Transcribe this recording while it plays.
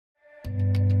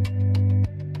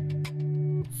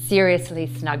Seriously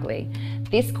snuggly.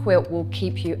 This quilt will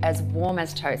keep you as warm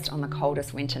as toast on the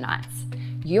coldest winter nights.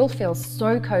 You'll feel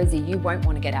so cozy you won't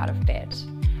want to get out of bed.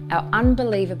 Our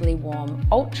unbelievably warm,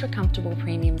 ultra comfortable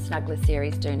premium Snuggler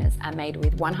series doonas are made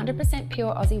with 100%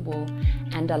 pure Aussie wool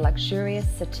and a luxurious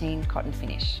sateen cotton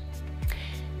finish.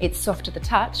 It's soft to the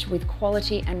touch with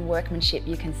quality and workmanship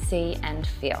you can see and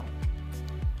feel.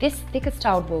 This thicker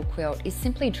styled wool quilt is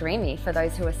simply dreamy for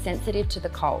those who are sensitive to the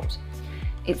cold.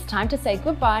 It's time to say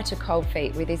goodbye to cold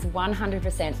feet with this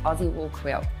 100% Aussie wool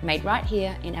quilt made right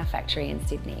here in our factory in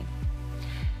Sydney.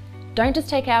 Don't just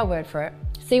take our word for it.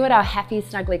 See what our happy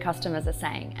snuggly customers are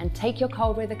saying and take your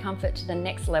cold weather comfort to the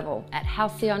next level at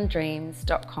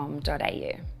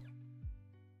halcyondreams.com.au.